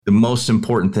The most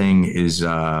important thing is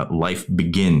life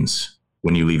begins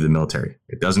when you leave the military.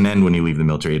 It doesn't end when you leave the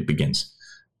military. It begins.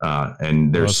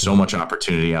 And there's so much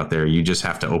opportunity out there. You just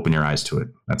have to open your eyes to it.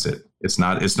 That's it. It's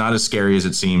not as scary as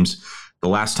it seems. The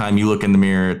last time you look in the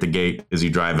mirror at the gate as you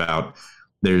drive out,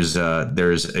 there's about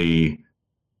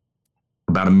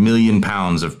 1 million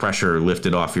pounds of pressure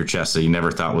lifted off your chest that you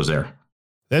never thought was there.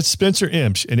 That's Spencer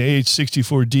Emch, an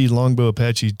AH-64D Longbow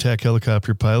Apache attack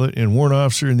helicopter pilot and warrant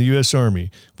officer in the U.S. Army,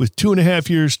 with 2.5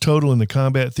 years total in the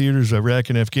combat theaters of Iraq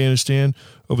and Afghanistan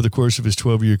over the course of his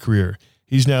 12-year career.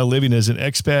 He's now living as an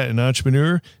expat and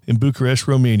entrepreneur in Bucharest,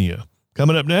 Romania.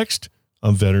 Coming up next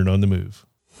on Veteran on the Move.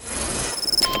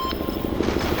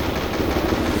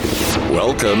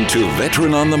 Welcome to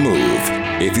Veteran on the Move.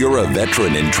 If you're a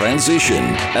veteran in transition,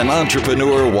 an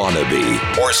entrepreneur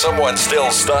wannabe, or someone still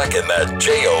stuck in that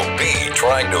JOB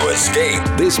trying to escape,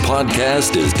 this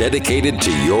podcast is dedicated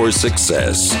to your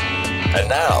success. And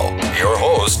now, your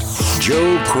host,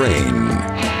 Joe Crane.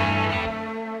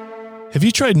 Have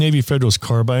you tried Navy Federal's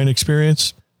carbine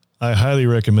experience? I highly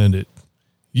recommend it.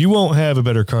 You won't have a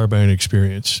better carbine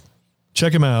experience.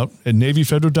 Check them out at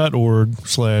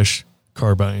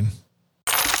NavyFederal.org/carbine.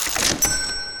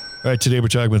 All right, today we're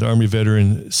talking with Army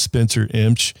veteran Spencer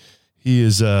Emch. He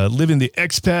is living the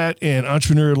expat and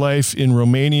entrepreneur life in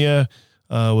Romania,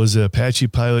 was an Apache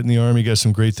pilot in the Army, got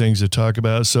some great things to talk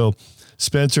about. So,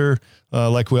 Spencer,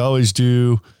 like we always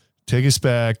do, take us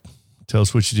back. Tell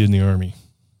us what you did in the Army.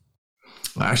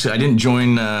 Actually, I didn't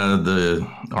join the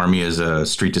Army as a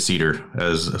street to seater,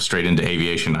 as straight into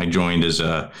aviation. I joined as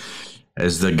the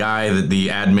guy that the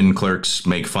admin clerks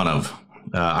make fun of.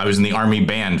 I was in the Army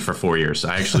band for 4 years.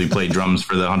 I actually played drums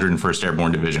for the 101st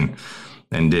Airborne Division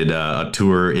and did a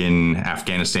tour in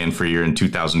Afghanistan for a year in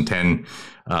 2010,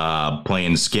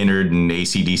 playing Skynyrd and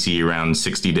AC/DC around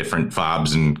 60 different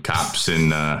FOBs and COPs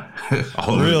and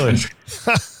all over the country.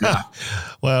 Yeah.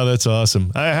 Wow, that's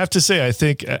awesome. I have to say, I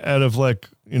think out of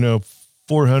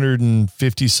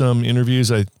 450 some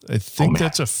interviews, I think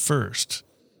that's a first.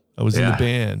 I was in the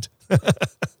band.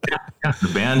 Yeah, the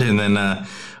band, and then a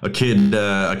kid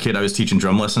I was teaching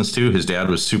drum lessons to. His dad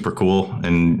was super cool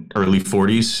in early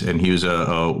 40s, and he was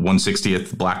a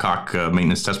 160th Black Hawk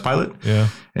maintenance test pilot. Yeah,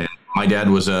 and my dad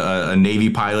was a Navy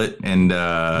pilot and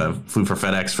flew for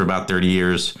FedEx for about 30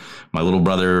 years. My little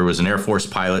brother was an Air Force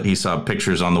pilot. He saw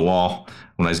pictures on the wall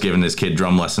when I was giving this kid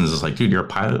drum lessons. I was like, dude, you're a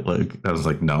pilot? Like, I was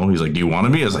like, no. He's like, do you want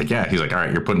to be? I was like, yeah. He's like, all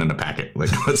right, you're putting in a packet.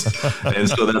 Like, and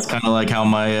so that's kind of like how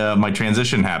my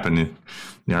transition happened.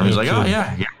 The Army's like, oh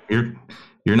yeah, you're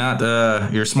not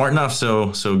you're smart enough.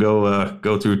 So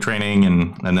go through training,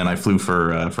 and then I flew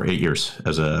for 8 years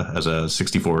as a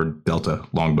 64 Delta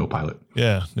longbow pilot.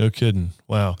 Yeah, no kidding.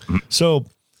 Wow. Mm-hmm. So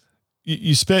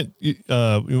you spent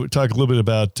talk a little bit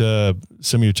about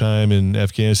some of your time in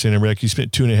Afghanistan and Iraq. You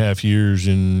spent 2.5 years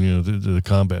in the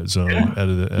combat zone.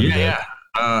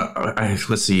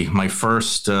 Let's see. My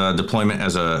first deployment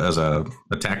as a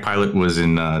attack pilot was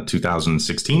in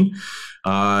 2016.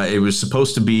 It was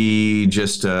supposed to be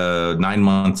just a 9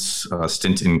 months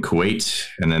stint in Kuwait,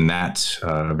 and then that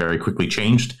very quickly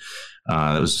changed.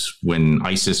 That was when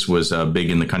ISIS was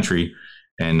big in the country,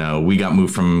 and we got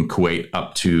moved from Kuwait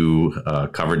up to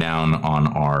cover down on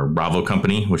our Bravo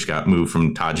company, which got moved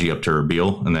from Taji up to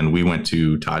Erbil, and then we went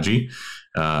to Taji,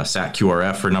 sat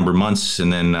QRF for a number of months,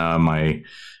 and then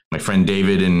my friend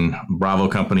David in Bravo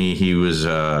company, he was,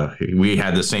 we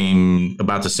had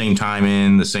about the same time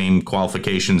in, the same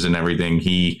qualifications and everything.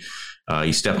 He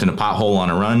stepped in a pothole on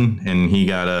a run, and he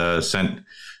got sent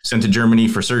to Germany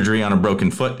for surgery on a broken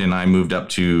foot. And I moved up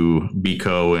to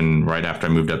BCO. And right after I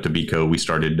moved up to BCO, we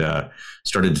started to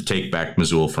take back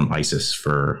Mosul from ISIS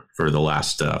for the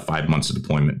last 5 months of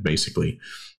deployment, basically.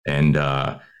 And,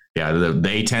 the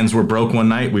A-10s were broke one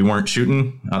night. We weren't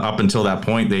shooting up until that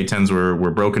point. The A-10s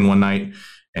were broken one night,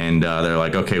 and they're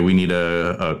like, okay, we need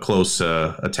a close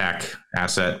attack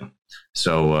asset.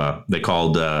 So they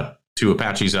called 2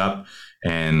 Apaches up,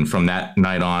 and from that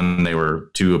night on, they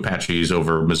were 2 Apaches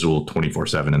over Mosul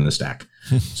 24/7 in the stack.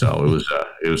 So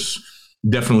it was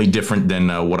definitely different than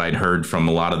what I'd heard from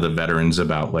a lot of the veterans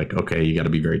about, like, okay, you got to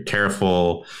be very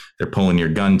careful. They're pulling your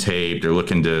gun tape. They're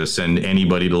looking to send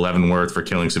anybody to Leavenworth for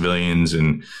killing civilians.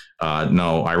 And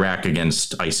no, Iraq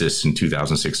against ISIS in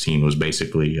 2016 was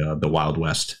basically the Wild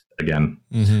West again.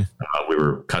 Mm-hmm. We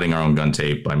were cutting our own gun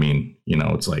tape. I mean,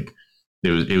 it's like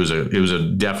it was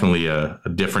definitely a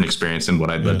different experience than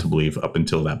what I'd led to believe up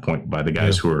until that point by the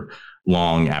guys who were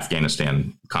long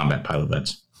Afghanistan combat pilot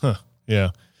vets. Huh.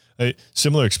 Yeah. A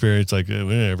similar experience, like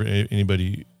whenever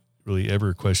anybody really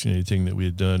ever questioned anything that we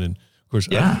had done. And of course,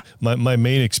 my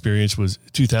main experience was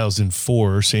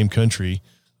 2004, same country,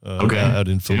 out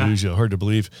in Fallujah. Yeah. Hard to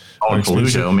believe. Oh, in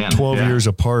Fallujah, oh man. 12 years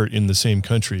apart in the same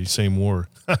country, same war.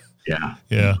 Yeah.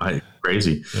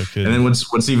 Crazy. Okay. And then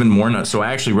what's even more nuts. So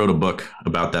I actually wrote a book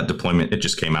about that deployment. It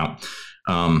just came out.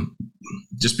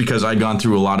 Just because I'd gone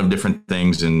through a lot of different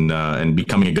things and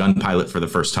becoming a gun pilot for the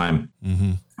first time.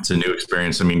 Mm-hmm. It's a new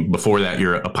experience. I mean, before that,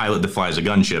 you're a pilot that flies a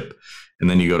gunship, and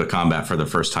then you go to combat for the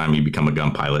first time, you become a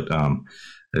gun pilot.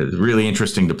 Really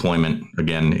interesting deployment.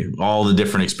 Again, all the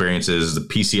different experiences, the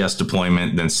PCS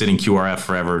deployment, then sitting QRF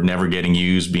forever, never getting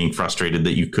used, being frustrated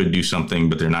that you could do something,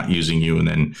 but they're not using you. And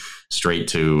then straight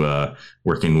to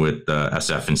working with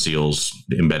SF and SEALs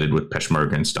embedded with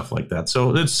Peshmerga and stuff like that.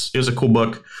 So it was a cool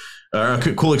book,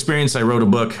 a cool experience. I wrote a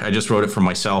book. I just wrote it for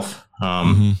myself.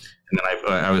 And then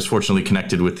I was fortunately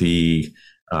connected with the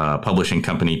publishing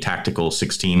company Tactical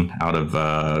 16 out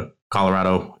of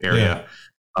Colorado area. Yeah.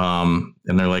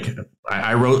 And they're like,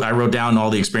 I wrote down all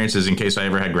the experiences in case I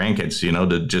ever had grandkids,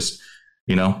 to just,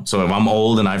 so if I'm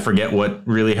old and I forget what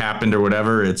really happened or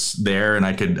whatever, it's there. And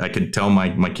I could tell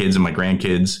my kids and my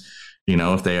grandkids,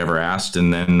 if they ever asked.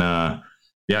 And then,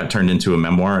 it turned into a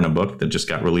memoir and a book that just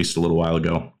got released a little while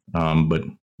ago. But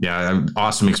yeah,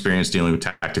 awesome experience dealing with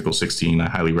Tactical 16. I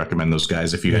highly recommend those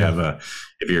guys. If you have a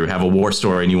war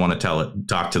story and you want to tell it,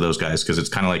 talk to those guys. Cause it's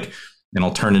kind of like an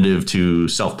alternative to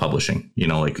self-publishing,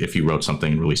 like if you wrote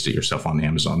something and released it yourself on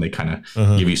Amazon, they kind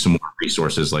of give you some more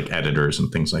resources like editors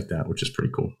and things like that, which is pretty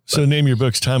cool. So name your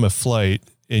book's Time of Flight,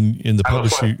 and the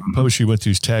publisher you went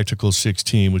through is Tactical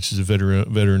 16, which is a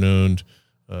veteran-owned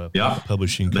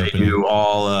publishing company. They do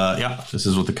all, this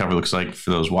is what the cover looks like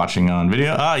for those watching on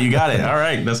video. Ah, you got it. All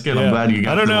right. That's good. I'm glad you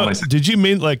got it. I don't know. Did you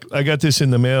mean, like, I got this in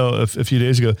the mail a few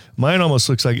days ago. Mine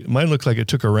looked like it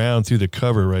took a round through the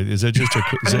cover, right? Is that just a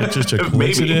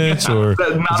coincidence or is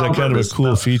that kind of a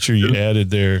cool feature you added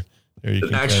there?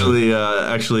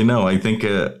 Actually, no. I think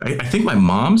my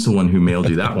mom's the one who mailed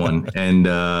you that one,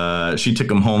 and she took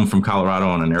them home from Colorado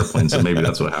on an airplane. So maybe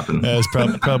that's what happened. It's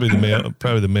probably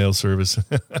the mail service.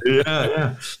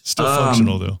 Yeah. Still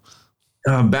functional though.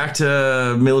 Back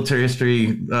to military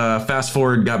history. Fast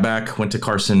forward, got back, went to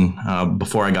Carson.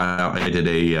 Before I got out, I did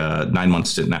a 9-month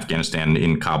stint in Afghanistan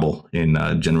in Kabul in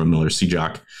General Miller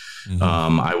CJOC.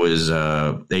 Mm-hmm. I was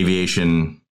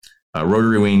aviation.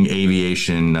 Rotary wing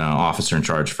aviation officer in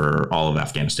charge for all of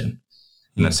Afghanistan.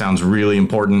 And that sounds really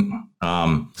important.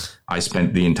 I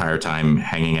spent the entire time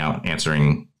hanging out,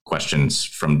 answering questions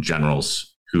from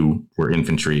generals who were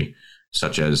infantry,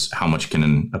 such as how much can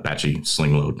an Apache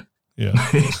sling load? Yeah.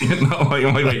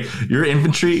 Like, you're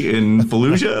infantry in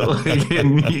Fallujah?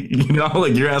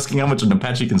 You're asking how much an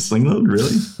Apache can sling load?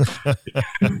 Really?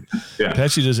 Yeah.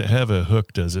 Apache doesn't have a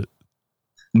hook, does it?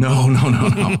 No.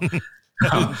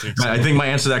 I think my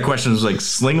answer to that question is like,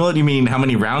 sling load? You mean how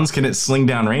many rounds can it sling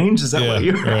down range? Is that what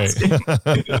you're asking?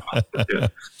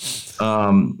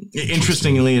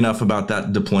 Interestingly enough about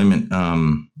that deployment,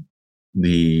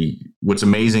 what's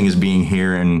amazing is being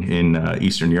here in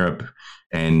Eastern Europe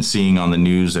and seeing on the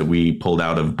news that we pulled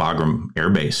out of Bagram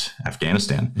Air Base,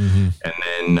 Afghanistan. Mm-hmm. And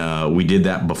then we did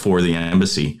that before the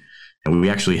embassy. And we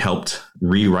actually helped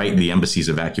rewrite the embassy's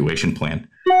evacuation plan.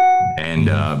 And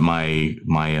my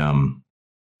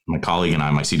colleague and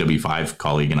I, my CW5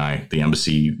 colleague and I, the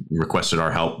embassy requested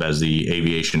our help as the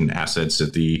aviation assets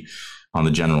on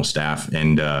the general staff.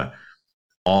 And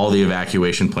all the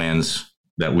evacuation plans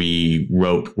that we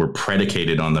wrote were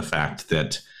predicated on the fact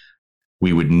that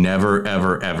we would never,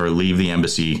 ever, ever leave the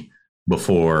embassy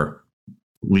before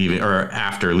leaving or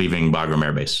after leaving Bagram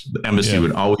Air Base. The embassy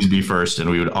would always be first, and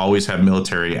we would always have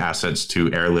military assets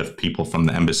to airlift people from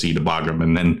the embassy to Bagram.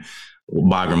 And then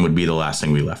Bagram would be the last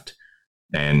thing we left.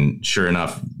 And sure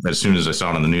enough, as soon as I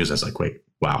saw it on the news, I was like, wait,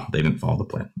 wow, they didn't follow the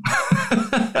plan.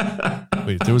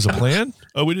 Wait, there was a plan?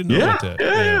 Oh, we didn't know about that.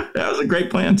 Yeah, that was a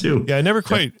great plan too. Yeah, I never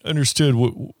quite understood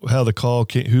how the call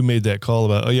came, who made that call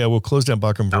about, we'll close down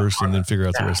Bagram first and then figure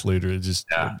out the rest later. It just,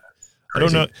 I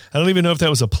don't know. I don't even know if that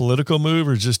was a political move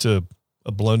or just a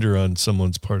blunder on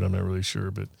someone's part. I'm not really sure,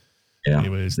 but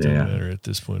anyways, it doesn't matter at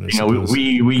this point.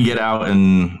 We get out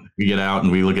and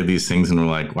we look at these things and we're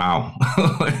like, wow,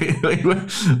 what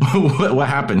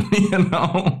happened? Yeah,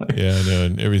 I know.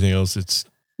 And everything else, it's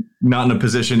not in a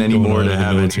position anymore to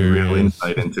have any real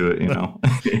insight into it,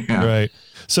 Right.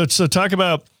 So talk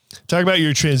about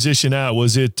your transition out.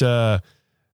 Was it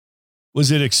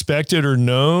expected or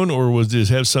known, or was this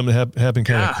have something happen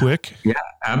kind of quick? Yeah,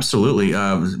 absolutely.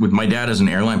 With my dad as an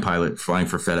airline pilot flying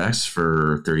for FedEx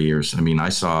for 30 years. I mean, I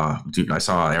saw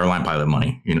airline pilot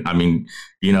money.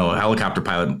 Helicopter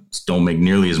pilots don't make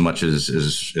nearly as much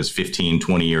as 15,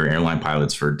 20 year airline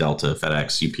pilots for Delta,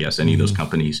 FedEx, UPS, any of those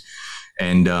companies.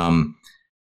 And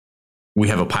we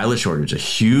have a pilot shortage, a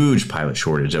huge pilot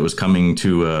shortage that was coming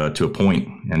to a point.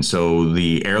 And so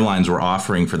the airlines were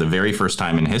offering, for the very first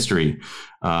time in history,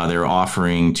 they're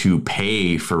offering to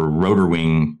pay for rotor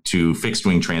wing to fixed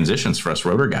wing transitions for us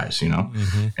rotor guys,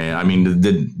 Mm-hmm. And I mean,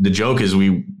 the joke is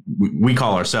we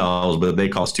call ourselves, but they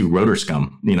call us too rotor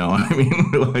scum, I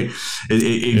mean, like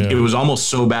it was almost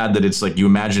so bad that it's like, you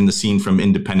imagine the scene from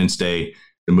Independence Day,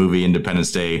 the movie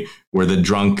Independence Day, where the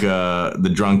drunk,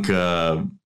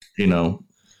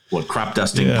 crop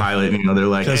dusting pilot, they're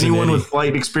like, anyone with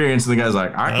flight experience. And the guy's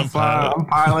like, I can fly, I'm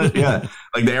pilot. Yeah.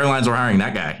 Like the airlines were hiring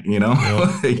that guy,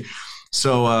 Yep.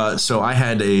 So I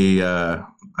had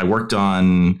I worked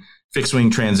on fixed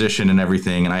wing transition and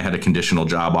everything. And I had a conditional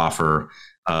job offer.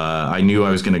 I knew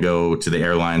I was going to go to the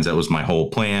airlines. That was my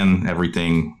whole plan,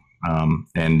 everything.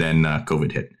 And then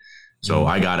COVID hit. So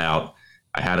I got out.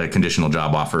 I had a conditional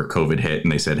job offer, COVID hit,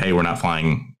 and they said, hey, we're not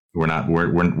flying.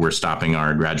 We're stopping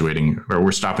our graduating, or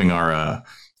we're stopping our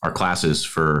classes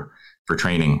for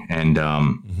training. And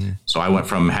so I went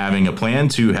from having a plan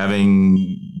to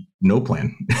having no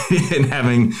plan and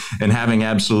having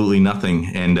absolutely nothing.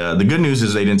 And the good news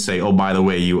is they didn't say, oh, by the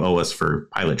way, you owe us for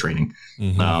pilot training,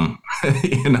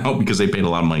 because they paid a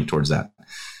lot of money towards that.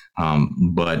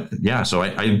 But yeah, so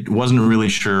I wasn't really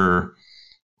sure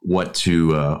what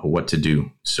to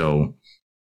do. So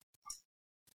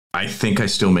I think I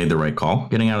still made the right call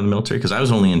getting out of the military, because I was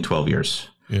only in 12 years.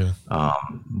 Yeah.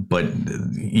 But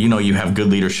you have good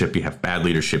leadership, you have bad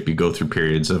leadership. You go through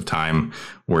periods of time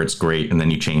where it's great, and then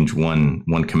you change one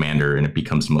commander, and it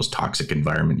becomes the most toxic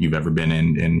environment you've ever been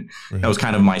in. And that was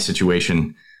kind of my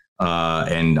situation.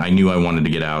 And I knew I wanted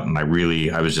to get out, and I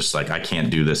was just like, I can't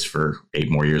do this for 8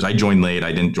 more years. I joined late.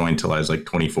 I didn't join till I was like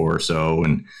 24 or so,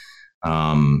 and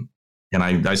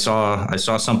I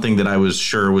saw something that I was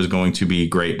sure was going to be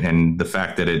great, and the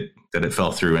fact that it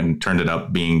fell through and turned it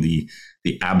up being the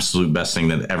absolute best thing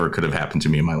that ever could have happened to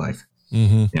me in my life.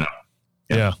 Mm-hmm.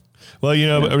 Yeah. Well,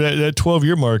 that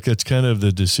 12-year mark, that's kind of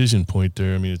the decision point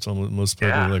there. I mean, it's almost most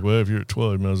people are like, well, if you're at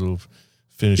 12, you might as well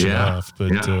finish it off.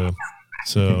 But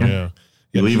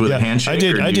You leave with a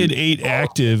handshake. I did 8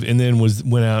 active, and then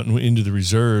went out and into the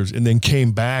reserves, and then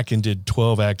came back and did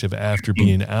 12 active after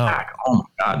being out. Oh my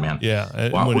God, man! Yeah,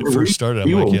 wow. When it first started,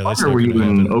 I'm like, that's not were you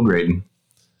in O grade?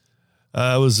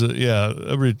 I was I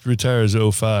retired as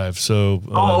 05. So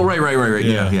right.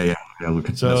 Yeah.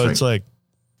 So it's like,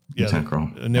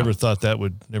 I never thought that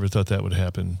would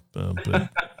happen. But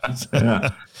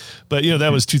that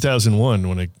was 2001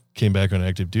 when I came back on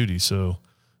active duty. So.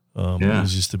 It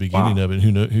was just the beginning of it.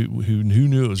 Who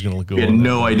knew it was going to go? We had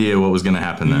no idea what was going to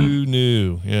happen then. Who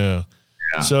knew? Yeah.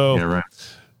 So, right.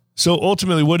 So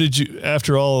ultimately, what did you,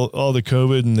 after all the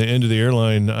COVID and the end of the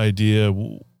airline idea,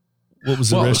 what was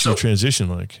the rest of your transition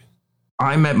like?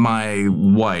 I met my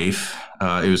wife.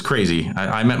 It was crazy.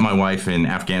 I met my wife in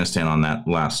Afghanistan on that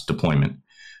last deployment.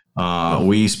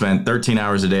 We spent 13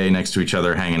 hours a day next to each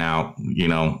other, hanging out,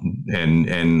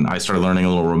 and I started learning a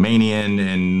little Romanian,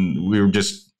 and we were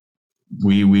just,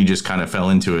 we just kind of fell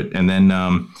into it. And then,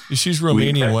 she's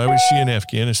Romanian. Why was she in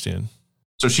Afghanistan?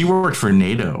 So she worked for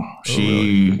NATO.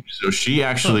 She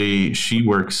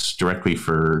works directly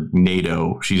for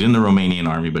NATO. She's in the Romanian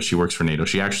army, but she works for NATO.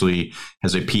 She actually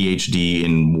has a PhD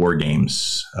in war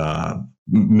games,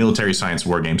 military science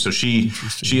war games. So she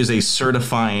is a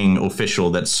certifying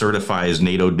official that certifies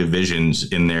NATO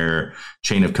divisions in their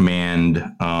chain of command,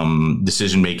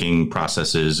 decision-making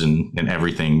processes and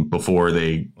everything before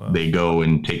they go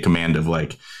and take command of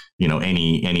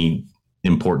any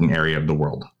important area of the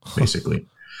world, basically.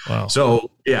 Wow.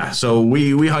 So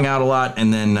we hung out a lot,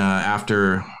 and then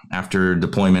after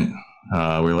deployment, we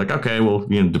were like, okay, well,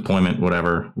 deployment,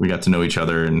 whatever. We got to know each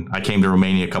other, and I came to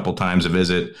Romania a couple times to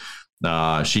visit.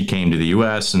 She came to the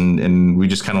U.S. and we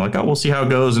just kind of like, oh, we'll see how it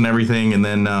goes and everything. And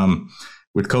then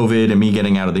with COVID and me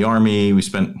getting out of the army, we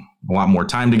spent a lot more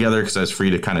time together because I was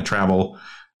free to kind of travel.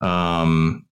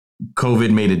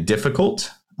 COVID made it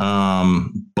difficult,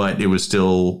 but it was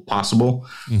still possible.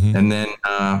 Mm-hmm. And then,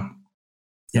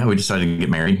 we decided to get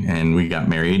married, and we got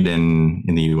married in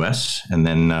the U.S. And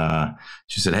then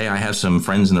she said, hey, I have some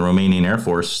friends in the Romanian Air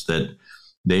Force that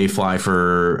they fly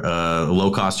for a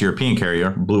low-cost European carrier,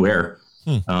 Blue Air.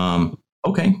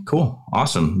 Okay, cool.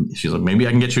 Awesome. She's like, maybe I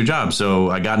can get you a job. So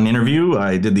I got an interview.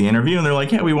 I did the interview, and they're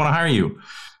like, yeah, we want to hire you.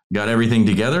 Got everything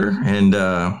together and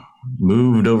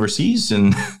moved overseas.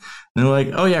 And they're like,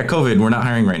 oh, yeah, COVID, we're not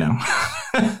hiring right now.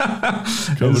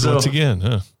 COVID once again,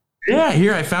 huh? Yeah,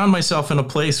 here I found myself in a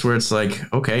place where it's like,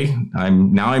 okay,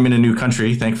 I'm in a new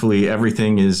country. Thankfully,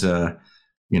 everything is 5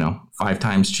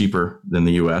 times cheaper than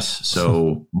the U.S.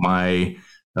 So my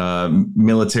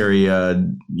military,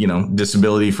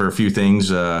 disability for a few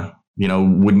things,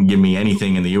 wouldn't give me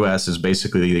anything in the U.S. is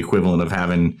basically the equivalent of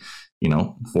having,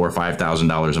 $4,000 or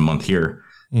 $5,000 a month here.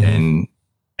 Mm-hmm. And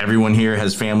everyone here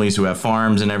has families who have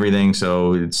farms and everything.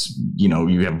 So it's,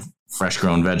 you have fresh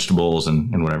grown vegetables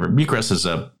and whatever. Bucharest is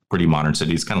a pretty modern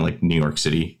city. It's kind of like New York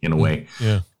City in a way.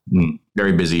 Yeah.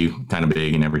 Very busy, kind of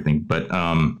big and everything. But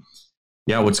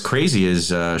what's crazy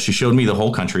is she showed me the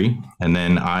whole country. And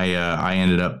then I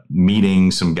ended up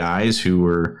meeting some guys who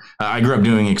were, I grew up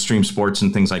doing extreme sports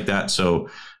and things like that. So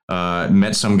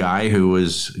met some guy who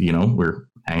was, we're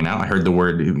hanging out. I heard the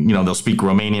word, they'll speak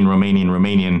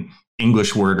Romanian,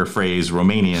 English word or phrase,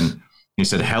 Romanian. He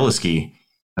said, Heliski.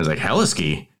 I was like,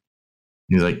 Heliski?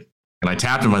 He's like, and I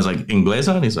tapped him. I was like,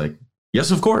 Inglesa? And he's like,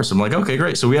 yes, of course. I'm like, okay,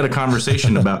 great. So we had a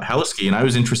conversation about Heliski, and I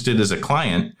was interested as a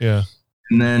client. Yeah.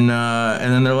 And then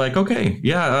they're like, okay,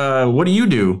 what do you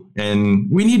do? And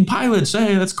we need pilots.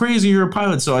 Hey, that's crazy. You're a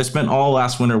pilot. So I spent all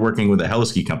last winter working with a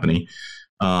Heliski company.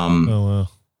 Oh, wow.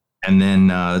 And then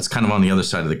it's kind of on the other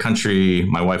side of the country.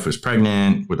 My wife was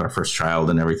pregnant with our first child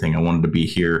and everything. I wanted to be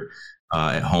here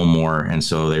at home more. And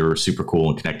so they were super cool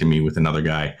and connected me with another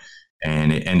guy.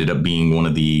 And it ended up being one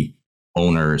of the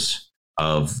owners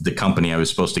of the company I was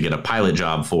supposed to get a pilot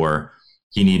job for.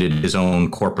 He needed his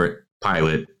own corporate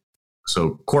pilot.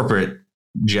 So corporate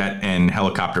jet and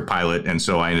helicopter pilot. And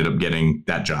so I ended up getting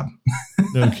that job.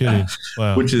 No kidding.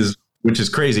 Wow. Which is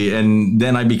crazy. And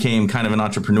then I became kind of an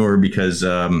entrepreneur because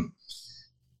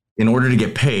in order to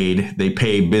get paid, they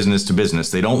pay business to business.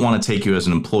 They don't want to take you as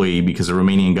an employee because the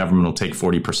Romanian government will take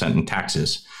 40% in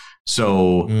taxes.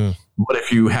 So but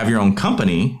if you have your own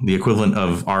company, the equivalent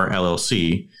of our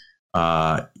LLC,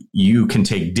 you can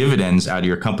take dividends out of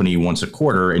your company once a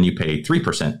quarter and you pay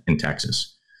 3% in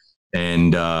taxes.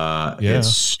 And it's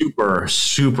super,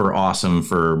 super awesome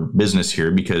for business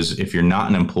here because if you're not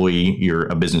an employee, you're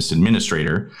a business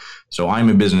administrator. So I'm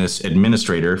a business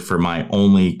administrator for my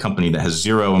only company that has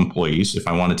 0 employees. If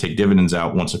I want to take dividends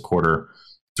out once a quarter,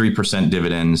 3%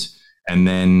 dividends. And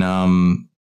then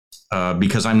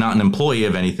because I'm not an employee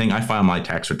of anything, I file my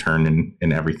tax return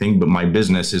and everything. But my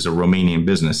business is a Romanian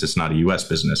business. It's not a U.S.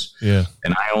 business. Yeah.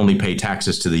 And I only pay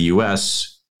taxes to the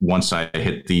U.S. once I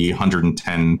hit the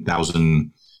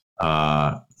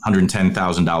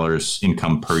 $110,000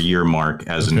 income per year mark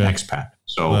as an expat.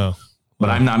 So, but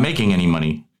I'm not making any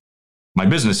money. My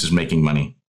business is making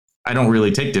money. I don't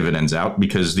really take dividends out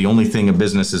because the only thing a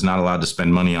business is not allowed to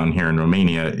spend money on here in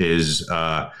Romania is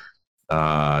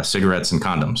cigarettes and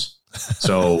condoms.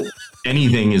 So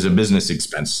anything is a business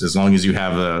expense as long as you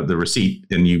have the receipt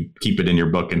and you keep it in your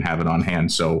book and have it on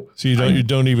hand. So you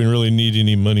don't even really need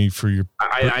any money for your.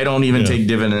 I don't even take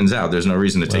dividends out. There's no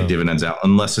reason to take dividends out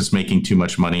unless it's making too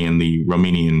much money and the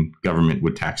Romanian government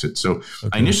would tax it. So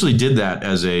I initially did that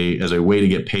as a way to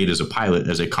get paid as a pilot,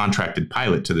 as a contracted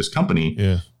pilot to this company.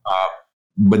 Yeah.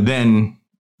 But then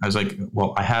I was like,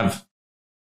 well, I have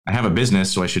a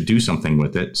business, so I should do something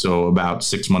with it. So about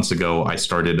 6 months ago, I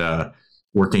started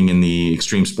working in the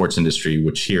extreme sports industry,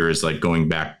 which here is like going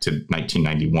back to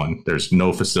 1991. There's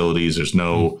no facilities. There's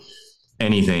no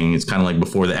anything. It's kind of like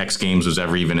before the X Games was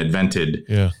ever even invented.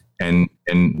 Yeah. And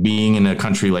being in a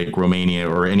country like Romania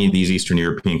or any of these Eastern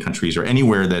European countries or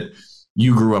anywhere that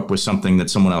you grew up with something that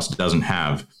someone else doesn't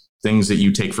have, things that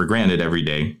you take for granted every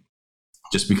day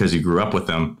just because you grew up with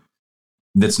them,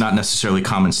 that's not necessarily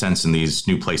common sense in these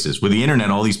new places. With the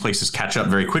internet, all these places catch up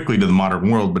very quickly to the modern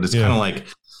world, but it's kind of like,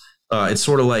 it's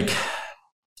sort of like,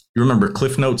 you remember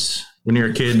Cliff Notes when you're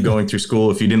a kid going through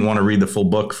school? If you didn't want to read the full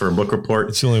book for a book report,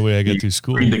 it's the only way I get through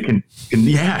school. You read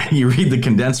the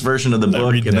condensed version of the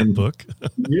book. Read that book.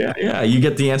 You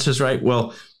get the answers right.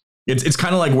 Well, it's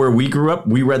kind of like where we grew up.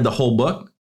 We read the whole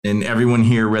book, and everyone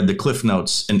here read the Cliff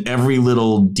Notes, and every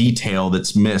little detail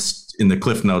that's missed in the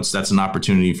Cliff Notes, that's an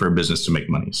opportunity for a business to make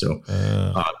money. So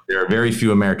there are very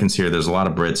few Americans here. There's a lot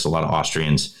of Brits, a lot of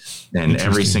Austrians, and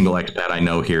every single expat I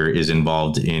know here is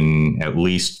involved in at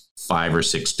least 5 or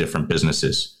 6 different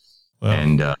businesses. Wow.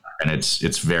 And I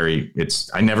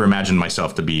never imagined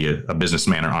myself to be a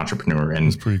businessman or entrepreneur. And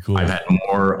that's pretty cool. I've had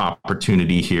more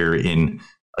opportunity here in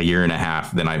a year and a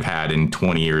half than I've had in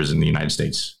 20 years in the United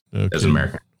States as an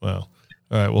American. Wow. All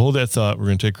right. Well, hold that thought. We're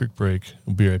going to take a quick break.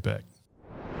 We'll be right back.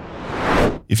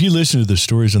 If you listen to the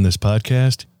stories on this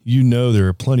podcast, you know there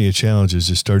are plenty of challenges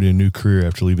to starting a new career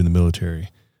after leaving the military.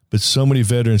 But so many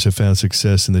veterans have found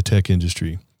success in the tech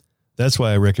industry. That's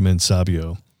why I recommend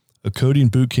Sabio, a coding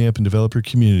bootcamp and developer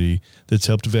community that's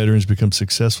helped veterans become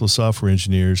successful software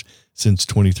engineers since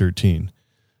 2013.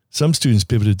 Some students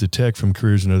pivoted to tech from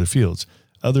careers in other fields.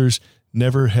 Others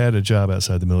never had a job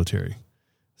outside the military.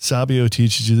 Sabio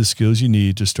teaches you the skills you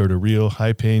need to start a real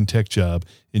high-paying tech job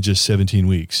in just 17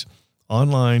 weeks,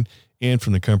 online and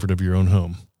from the comfort of your own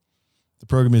home. The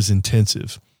program is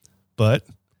intensive, but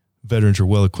veterans are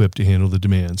well equipped to handle the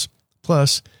demands.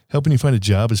 Plus, helping you find a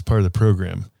job is part of the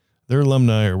program. Their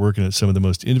alumni are working at some of the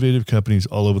most innovative companies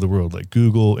all over the world, like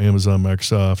Google, Amazon,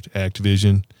 Microsoft,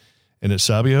 Activision. And at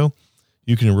Sabio,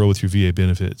 you can enroll with your VA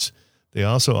benefits. They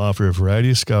also offer a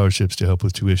variety of scholarships to help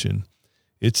with tuition.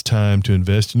 It's time to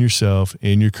invest in yourself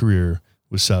and your career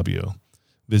with Sabio.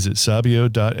 Visit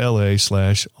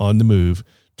sabio.la/onthemove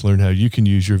to learn how you can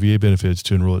use your VA benefits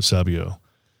to enroll at Sabio.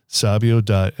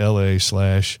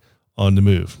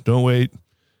 sabio.la/onthemove. Don't wait.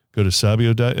 Go to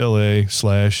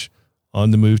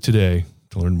sabio.la/onthemove today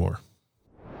to learn more.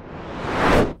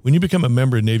 When you become a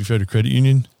member of Navy Federal Credit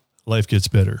Union, life gets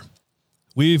better.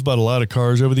 We've bought a lot of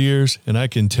cars over the years, and I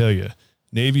can tell you,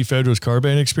 Navy Federal's car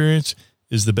buying experience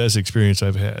is the best experience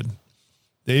I've had.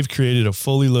 They've created a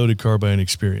fully loaded car buying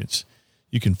experience.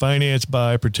 You can finance,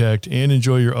 buy, protect, and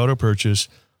enjoy your auto purchase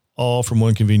all from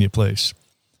one convenient place.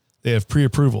 They have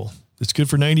pre-approval that's good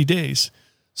for 90 days,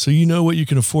 so you know what you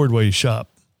can afford while you shop.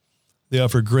 They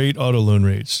offer great auto loan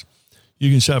rates.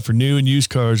 You can shop for new and used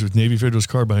cars with Navy Federal's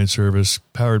car buying service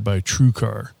powered by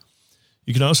TrueCar.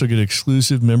 You can also get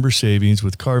exclusive member savings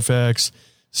with Carfax,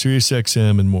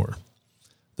 SiriusXM, and more.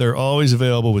 They're always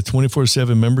available with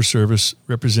 24/7 member service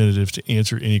representatives to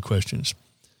answer any questions.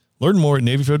 Learn more at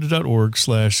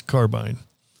NavyFederal.org/carbine.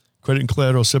 Credit and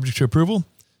collateral subject to approval.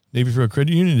 Navy Federal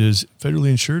Credit Union is federally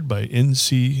insured by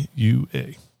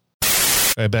NCUA. All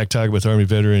right, back talking with Army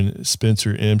veteran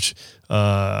Spencer Emch.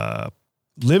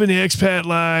 Living the expat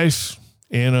life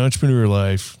and entrepreneur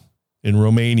life in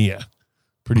Romania.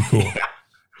 Pretty cool.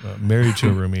 Married to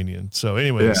a Romanian. So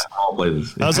anyways, all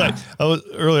places.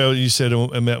 Earlier you said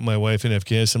I met my wife in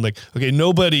Afghanistan. I'm like, okay,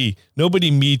 nobody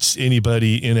meets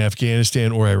anybody in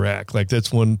Afghanistan or Iraq. Like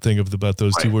that's one thing about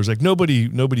those two wars. Like nobody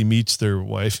meets their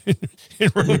wife in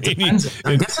Romania.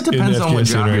 I guess it depends on what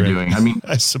job you're doing. I mean,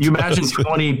 you imagine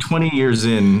 20 years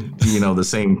in, the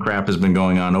same crap has been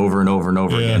going on over and over and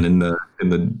over again in the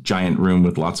giant room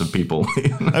with lots of people.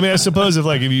 I mean, I suppose if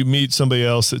you meet somebody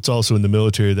else that's also in the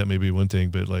military, that may be one thing,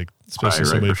 but especially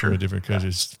somebody from a different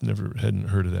country, hadn't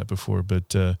heard of that before,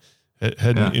 but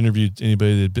hadn't interviewed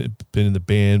anybody that had been in the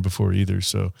band before either.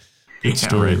 So good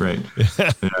story. Right.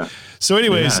 Yeah. So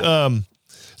anyways, so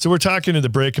we're talking in the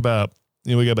break about,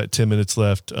 we got about 10 minutes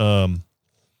left.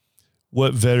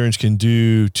 What veterans can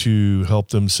do to help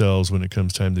themselves when it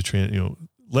comes time to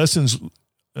lessons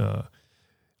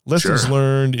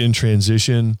learned in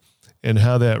transition and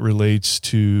how that relates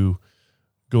to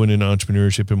going into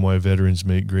entrepreneurship and why veterans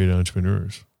make great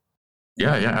entrepreneurs.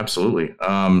 Yeah, absolutely.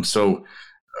 So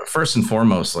first and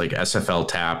foremost, like SFL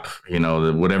TAP,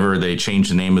 whatever, they change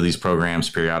the name of these programs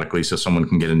periodically so someone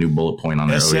can get a new bullet point on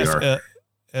their OER.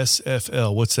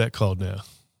 SFL, what's that called now?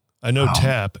 I know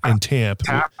TAP and TAMP.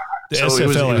 The so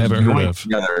SFL I haven't heard of.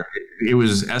 Together. It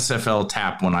was SFL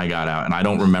TAP when I got out, and I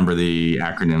don't remember the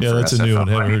acronym. Yeah, for that's SFL. A new one.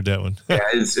 I haven't heard that one.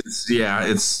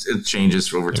 It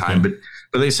changes over time, but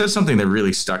they said something that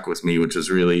really stuck with me, which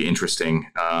was really interesting.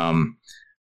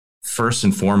 First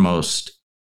and foremost,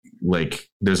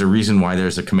 there's a reason why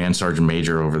there's a command sergeant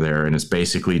major over there, and it's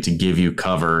basically to give you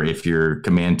cover if your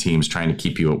command team's trying to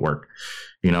keep you at work.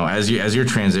 As you're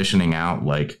transitioning out,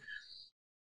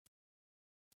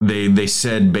 They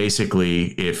said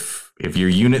basically if your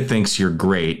unit thinks you're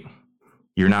great,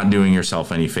 you're not doing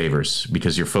yourself any favors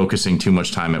because you're focusing too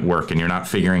much time at work and you're not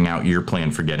figuring out your plan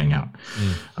for getting out.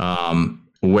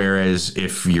 Whereas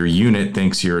if your unit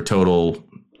thinks you're a total,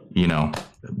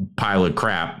 pile of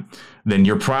crap, then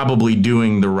you're probably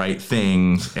doing the right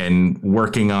thing and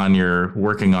working on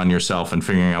yourself and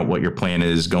figuring out what your plan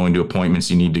is, going to appointments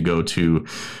you need to go to,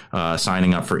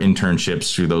 signing up for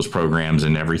internships through those programs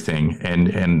and everything.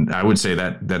 And I would say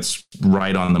that's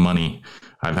right on the money.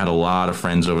 I've had a lot of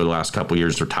friends over the last couple of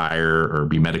years retire or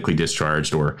be medically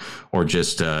discharged or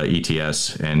just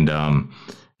ETS.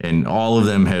 And all of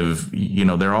them have,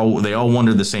 they all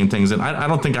wondered the same things. And I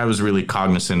don't think I was really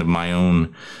cognizant of my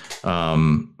own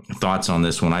thoughts on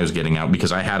this when I was getting out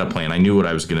because I had a plan. I knew what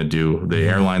I was going to do. The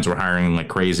airlines were hiring like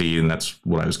crazy, and that's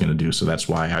what I was going to do. So that's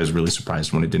why I was really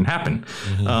surprised when it didn't happen.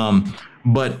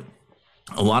 But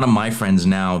a lot of my friends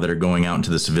now that are going out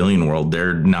into the civilian world,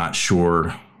 they're not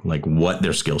sure what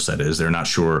their skill set is. They're not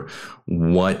sure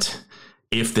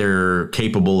if they're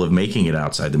capable of making it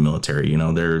outside the military.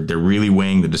 They're really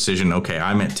weighing the decision. Okay,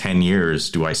 I'm at 10 years.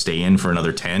 Do I stay in for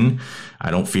another 10? I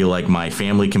don't feel like my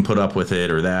family can put up with it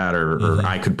or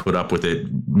I could put up with it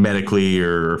medically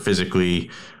or physically,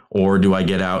 or do I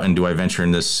get out and do I venture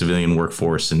in this civilian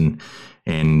workforce? And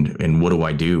and what do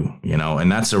I do?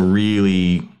 And that's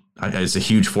it's a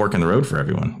huge fork in the road for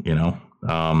everyone,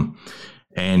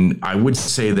 and I would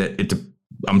say that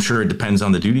I'm sure it depends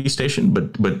on the duty station,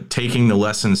 but taking the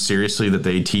lessons seriously that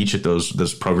they teach at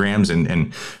those programs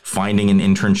and finding an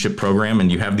internship program,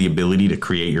 and you have the ability to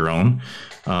create your own.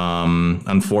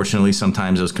 Unfortunately,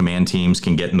 sometimes those command teams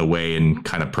can get in the way and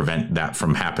kind of prevent that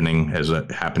from happening, as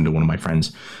it happened to one of my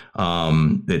friends.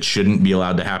 It shouldn't be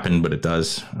allowed to happen, but it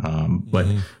does. But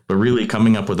really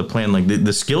coming up with a plan, like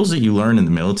the skills that you learn in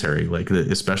the military, like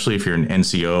especially if you're an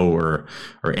NCO or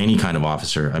any kind of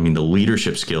officer, I mean, the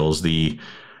leadership skills, the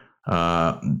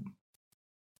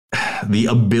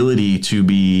ability to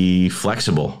be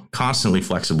flexible, constantly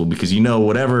flexible, because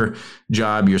whatever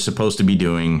job you're supposed to be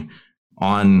doing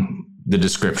on the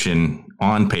description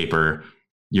on paper,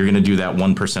 you're going to do that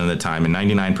 1% of the time, and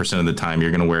 99% of the time you're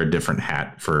going to wear a different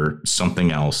hat for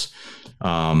something else.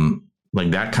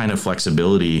 Like that kind of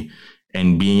flexibility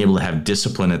and being able to have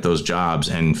discipline at those jobs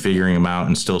and figuring them out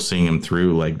and still seeing them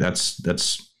through, like that's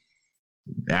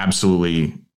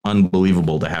absolutely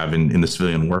unbelievable to have in the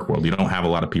civilian work world. You don't have a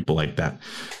lot of people like that.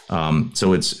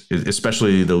 So it's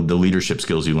especially the leadership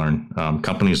skills you learn.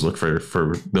 Companies look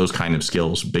for those kind of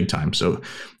skills big time. So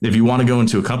if you want to go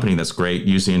into a company, that's great.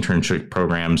 Use the internship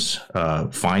programs,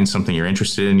 find something you're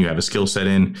interested in, you have a skill set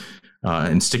in,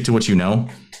 and stick to what you know.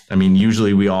 I mean,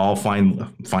 usually we all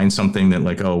find something that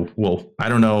like, oh, well, I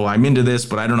don't know, I'm into this,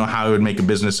 but I don't know how I would make a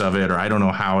business of it, or I don't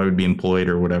know how I would be employed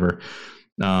or whatever.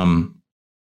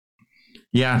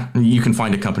 Yeah, you can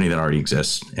find a company that already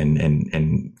exists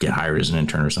and get hired as an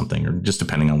intern or something, or just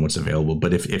depending on what's available.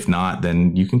 But if not,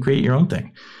 then you can create your own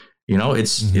thing.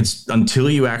 It's until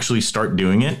you actually start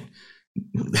doing it,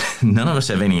 none of us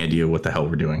have any idea what the hell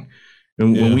we're doing.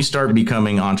 And when we start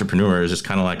becoming entrepreneurs, it's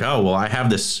kind of like, oh, well, I have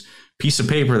this piece of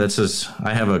paper that says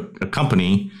I have a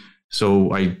company,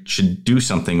 so I should do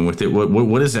something with it.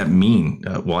 What does that mean?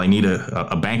 Well, I need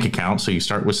a bank account. So you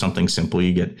start with something simple.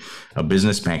 You get a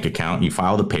business bank account, you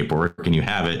file the paperwork, and you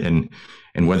have it. And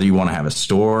whether you want to have a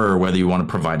store or whether you want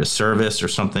to provide a service or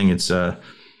something, it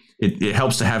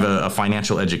helps to have a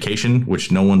financial education,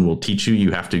 which no one will teach you.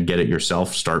 You have to get it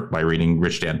yourself. Start by reading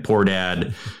Rich Dad, Poor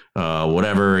Dad,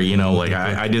 whatever. Like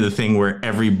I did the thing where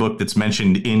every book that's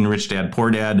mentioned in Rich Dad,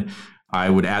 Poor Dad, I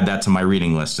would add that to my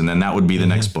reading list, and then that would be the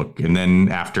next book. And then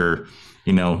after,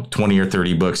 20 or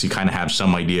 30 books, you kind of have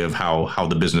some idea of how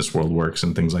the business world works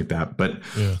and things like that. But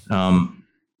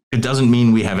it doesn't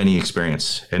mean we have any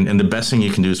experience. And the best thing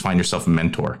you can do is find yourself a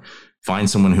mentor. Find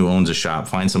someone who owns a shop.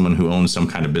 Find someone who owns some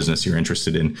kind of business you're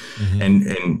interested in.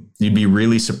 And you'd be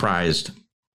really surprised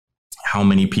how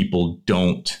many people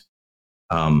don't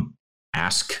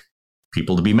ask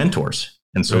people to be mentors.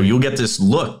 And so you'll get this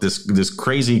look, this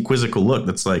crazy quizzical look.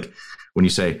 That's like when you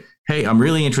say, hey, I'm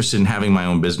really interested in having my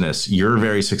own business. You're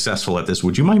very successful at this.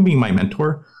 Would you mind being my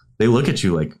mentor? They look at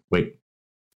you like, wait,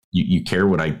 you care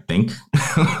what I think?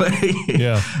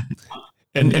 Yeah.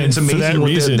 And it's amazing. For that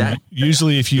reason,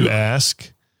 usually if you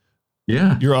ask,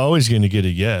 you're always going to get a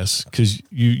yes, because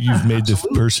you've made the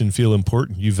person feel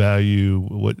important. You value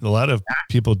what a lot of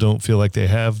people don't feel like they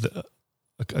have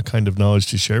a kind of knowledge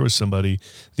to share with somebody,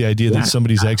 the idea that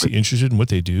somebody's actually interested in what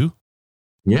they do.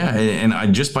 Yeah. And I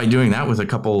just by doing that with a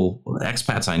couple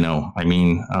expats I know, I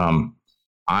mean,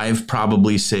 I've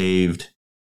probably saved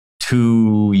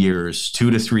 2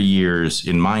 to 3 years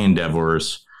in my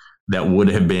endeavors that would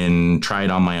have been try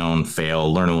it on my own,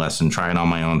 fail, learn a lesson, try it on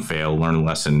my own, fail, learn a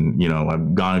lesson.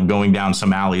 I've going down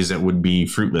some alleys that would be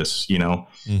fruitless,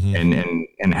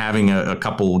 and having a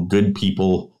couple good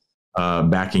people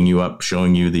backing you up,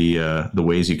 showing you the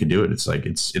ways you could do it. It's like,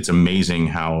 it's amazing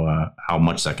how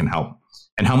much that can help,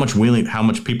 and how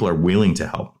much people are willing to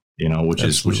help, which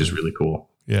is really cool.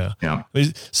 Yeah. Yeah.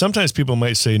 Sometimes people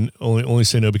might say only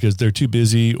say no because they're too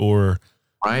busy, or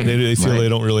they feel they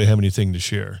don't really have anything to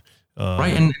share.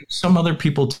 Right. And some other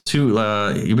people too,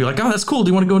 you'd be like, oh, that's cool. Do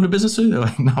you want to go into business with you? They're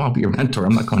like, no, I'll be your mentor.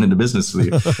 I'm not going into business with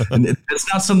you. And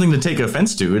it's not something to take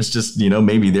offense to. It's just,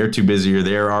 maybe they're too busy, or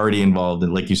they're already involved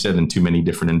in, like you said, in too many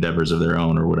different endeavors of their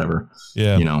own or whatever.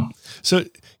 Yeah. So,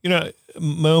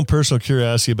 my own personal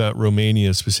curiosity about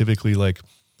Romania specifically, like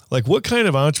what kind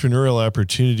of entrepreneurial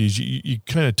opportunities you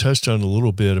kind of touched on a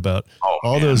little bit about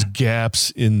those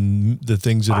gaps in the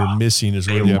things that are missing is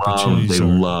where the opportunities are.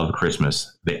 They love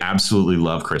Christmas. They absolutely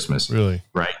love Christmas. Really?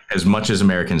 Right. As much as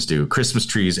Americans do. Christmas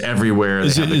trees everywhere.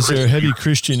 Is there a heavy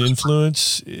Christian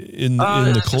influence in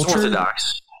the culture? It's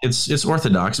Orthodox. It's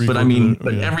Orthodox, but I mean,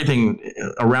 everything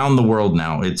around the world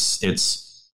now, it's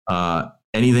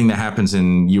anything that happens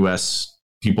in U.S.,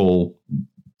 people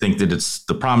think that it's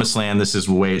the promised land. This is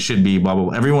the way it should be, blah, blah,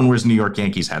 blah. Everyone wears New York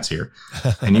Yankees hats here.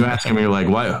 And you ask them, you're like,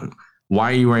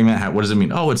 why are you wearing that hat? What does it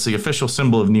mean? Oh, it's the official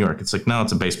symbol of New York. It's like, no,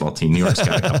 it's a baseball team. New York's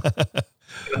got to come.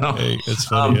 You know? Hey, that's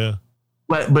funny, yeah.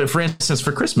 But for instance,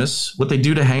 for Christmas, what they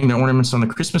do to hang the ornaments on the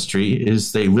Christmas tree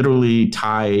is they literally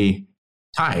tie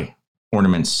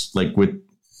ornaments like with,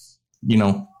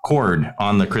 cord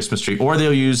on the Christmas tree, or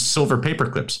they'll use silver paper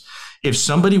clips. If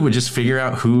somebody would just figure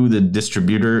out who the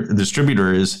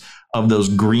distributor is of those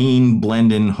green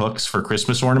blend-in hooks for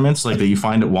Christmas ornaments, like that you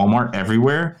find at Walmart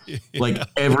everywhere, like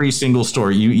every single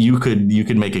store, you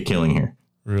could make a killing here.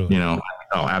 Really?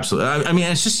 Oh, absolutely. I mean,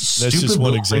 it's just that's stupid just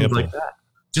one example. Like that.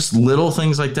 Just little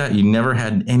things like that. You never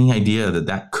had any idea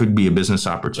that could be a business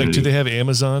opportunity. Like, do they have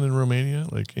Amazon in Romania?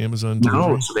 Like Amazon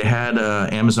delivery? No, so they had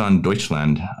Amazon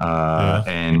Deutschland,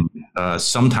 and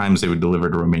sometimes they would deliver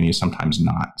to Romania, sometimes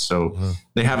not. So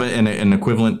they have an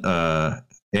equivalent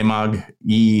EMAG,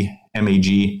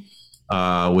 E-M-A-G,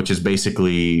 which is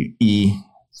basically E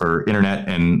for internet,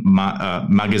 and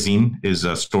magazine is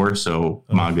a store. So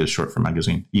MAG is short for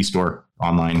magazine. E-store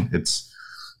online. It's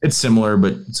similar,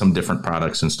 but some different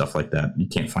products and stuff like that. You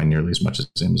can't find nearly as much as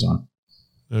Amazon.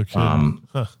 Okay.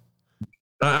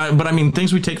 But I mean,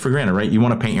 things we take for granted, right? You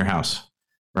want to paint your house,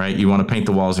 right? You want to paint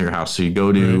the walls of your house. So you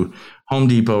go to Home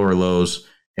Depot or Lowe's,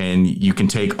 and you can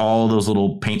take all those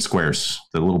little paint squares,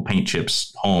 the little paint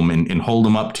chips home and hold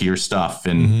them up to your stuff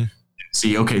and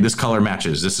see, okay, this color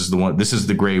matches. This is the one. This is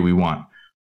the gray we want.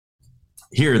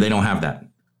 Here, they don't have that.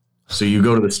 So you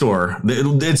go to the store.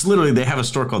 It's literally, they have a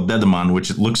store called Dedeman,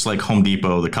 which looks like Home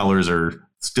Depot. The colors are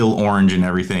still orange and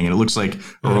everything. And it looks like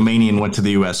a Romanian went to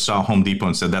the US, saw Home Depot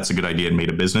and said, that's a good idea, and made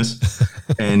a business.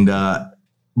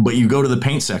 But you go to the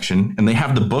paint section and they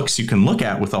have the books you can look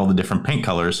at with all the different paint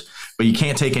colors, but you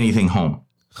can't take anything home.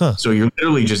 So you're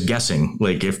literally just guessing,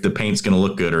 like, if the paint's going to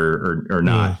look good or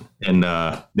not. And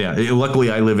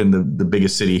luckily I live in the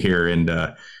biggest city here, and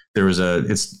there was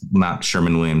it's not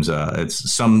Sherwin-Williams.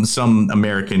 It's some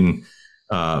American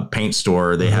paint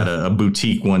store. They had a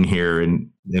boutique one here, and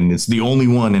it's the only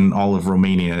one in all of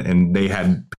Romania, and they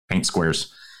had paint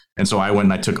squares. And so I went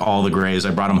and I took all the grays.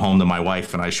 I brought them home to my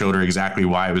wife, and I showed her exactly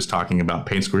why I was talking about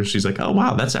paint squares. She's like, "Oh,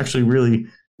 wow, that's actually really,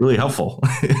 really helpful."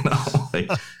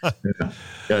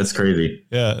 It's crazy.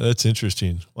 Yeah, that's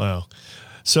interesting. Wow.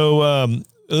 So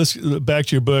let's back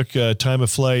to your book, Time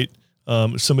of Flight.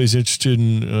 If somebody's interested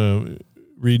in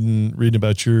reading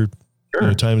about your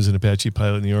time as an Apache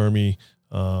pilot in the Army,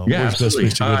 where's the best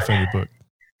place to go to find your book?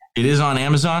 It is on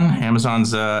Amazon.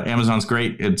 Amazon's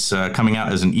great. It's coming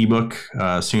out as an ebook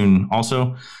soon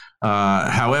also.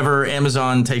 However,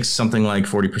 Amazon takes something like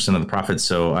 40% of the profits.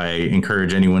 So I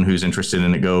encourage anyone who's interested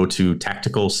in it, go to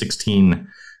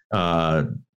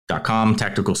tactical16.com,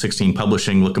 Tactical 16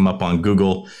 Publishing. Look them up on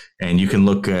Google, and you can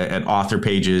look at author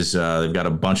pages. They've got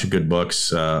a bunch of good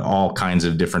books, all kinds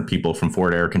of different people, from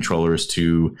Forward Air Controllers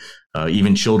to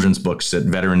even children's books that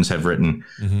veterans have written.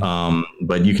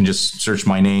 But you can just search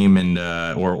my name and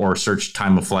or search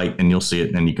Time of Flight, and you'll see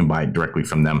it, and you can buy it directly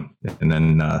from them. And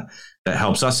then that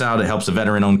helps us out. It helps a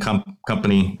veteran-owned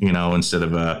company, instead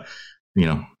of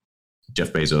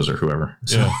Jeff Bezos or whoever.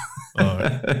 So. Yeah. All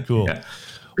right. Cool. Yeah.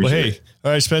 Well, hey,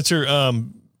 all right, Spencer.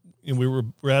 We're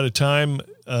out of time. Do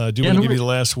you want to give you the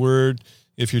last word?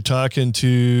 If you're talking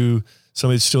to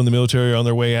somebody that's still in the military or on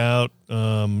their way out,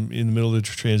 in the middle of the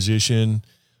transition,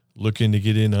 looking to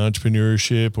get into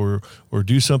entrepreneurship or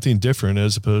do something different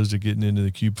as opposed to getting into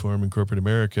the cube farm in corporate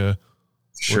America,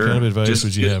 what kind of advice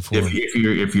would you have for them?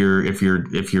 If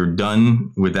you're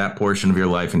done with that portion of your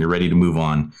life and you're ready to move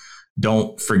on,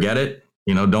 don't forget it.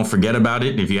 Don't forget about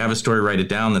it. If you have a story, write it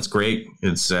down. That's great.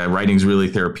 It's writing's really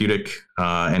therapeutic.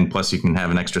 And plus you can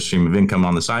have an extra stream of income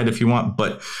on the side if you want.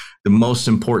 But the most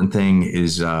important thing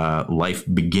is life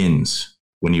begins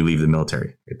when you leave the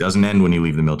military. It doesn't end when you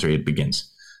leave the military. It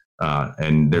begins.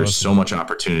 And there's so much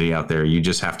opportunity out there. You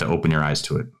just have to open your eyes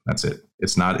to it. That's it.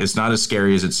 It's not as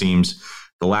scary as it seems.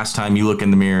 The last time you look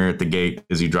in the mirror at the gate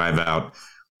as you drive out,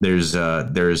 there's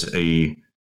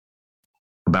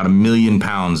about 1 million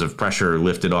pounds of pressure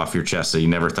lifted off your chest that you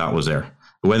never thought was there.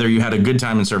 Whether you had a good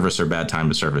time in service or bad time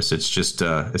in service, it's just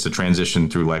it's a transition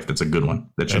through life that's a good one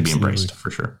that should be embraced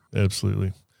for sure.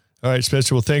 Absolutely. All right,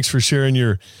 Spencer. Well, thanks for sharing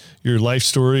your life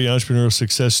story, entrepreneurial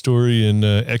success story, and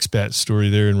expat story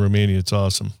there in Romania. It's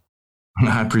awesome.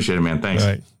 I appreciate it, man. Thanks. All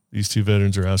right. These two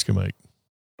veterans are Oscar Mike.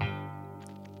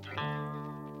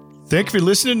 Thank you for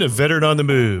listening to Veteran on the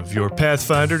Move, your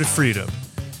pathfinder to freedom.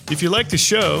 If you like the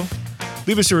show,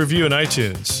 leave us a review on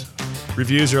iTunes.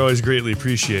 Reviews are always greatly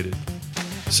appreciated.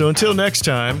 So until next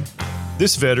time,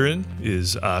 this veteran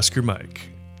is Oscar Mike.